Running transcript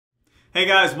Hey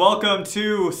guys, welcome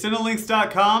to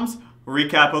Cinelinx.com's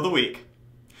recap of the week.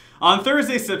 On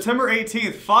Thursday, September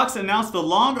 18th, Fox announced the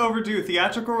long overdue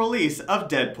theatrical release of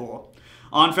Deadpool.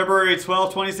 On February 12,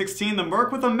 2016, The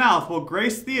Merc with a Mouth will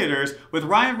grace theaters with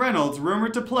Ryan Reynolds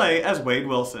rumored to play as Wade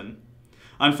Wilson.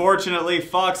 Unfortunately,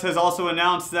 Fox has also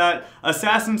announced that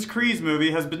Assassin's Creed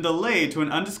movie has been delayed to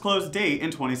an undisclosed date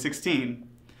in 2016.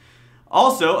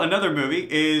 Also, another movie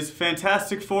is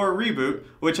Fantastic Four Reboot,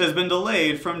 which has been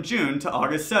delayed from June to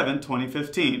August 7,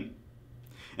 2015.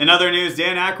 In other news,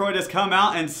 Dan Aykroyd has come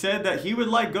out and said that he would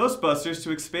like Ghostbusters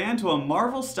to expand to a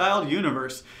Marvel-styled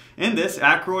universe. In this,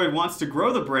 Aykroyd wants to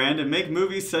grow the brand and make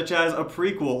movies such as a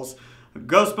prequels,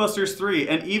 Ghostbusters 3,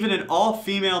 and even an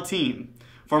all-female team.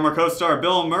 Former co-star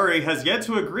Bill Murray has yet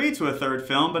to agree to a third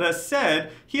film, but has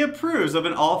said he approves of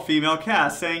an all-female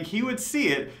cast, saying he would see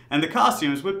it and the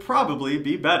costumes would probably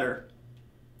be better.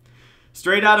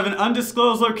 Straight out of an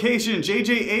undisclosed location,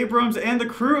 J.J. Abrams and the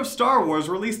crew of Star Wars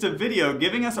released a video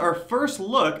giving us our first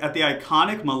look at the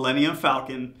iconic Millennium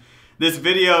Falcon. This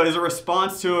video is a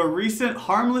response to a recent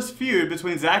harmless feud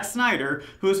between Zack Snyder,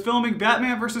 who is filming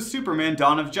Batman vs. Superman: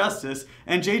 Dawn of Justice,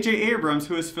 and J.J. Abrams,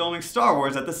 who is filming Star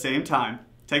Wars at the same time.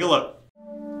 Take a look.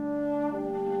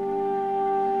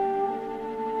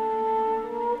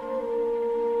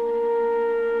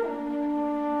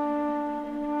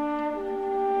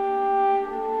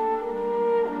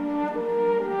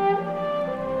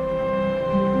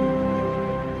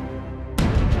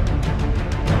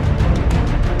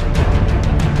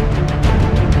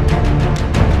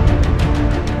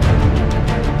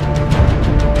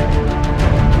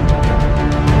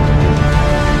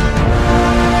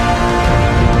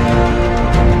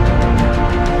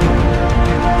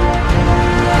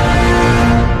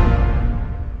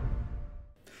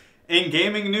 In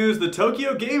gaming news, the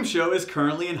Tokyo Game Show is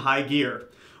currently in high gear.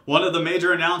 One of the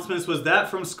major announcements was that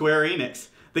from Square Enix.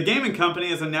 The gaming company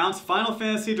has announced Final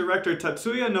Fantasy director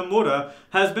Tatsuya Nomura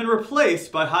has been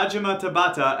replaced by Hajime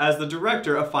Tabata as the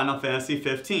director of Final Fantasy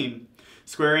 15.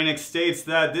 Square Enix states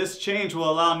that this change will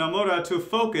allow Nomura to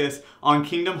focus on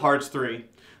Kingdom Hearts 3.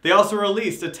 They also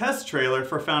released a test trailer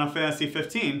for Final Fantasy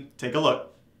 15. Take a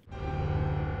look.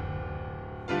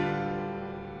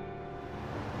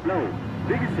 No.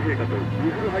 レギス陛下と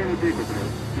ニフルハイム帝国のイ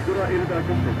ゾラ・エルダー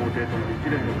国の皇帝との一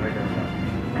連の会談が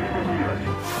BBC らしい。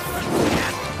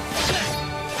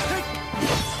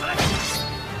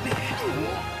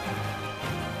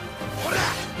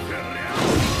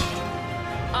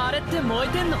あれって燃え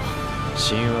てんの？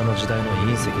神話の時代の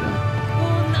隕石だ。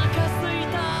お腹すい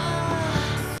た。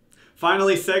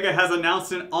 Finally, Sega has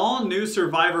announced an all-new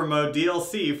Survivor Mode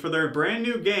DLC for their brand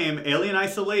new game Alien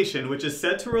Isolation, which is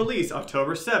set to release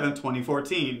October 7,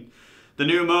 2014. The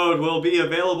new mode will be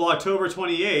available October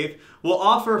 28th, will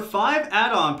offer 5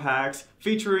 add-on packs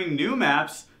featuring new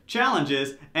maps,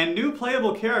 challenges, and new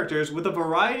playable characters with a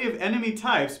variety of enemy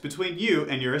types between you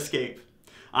and your escape.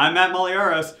 I'm Matt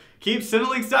Maliaros. Keep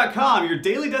Cinelinx.com your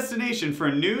daily destination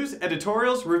for news,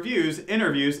 editorials, reviews,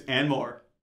 interviews, and more.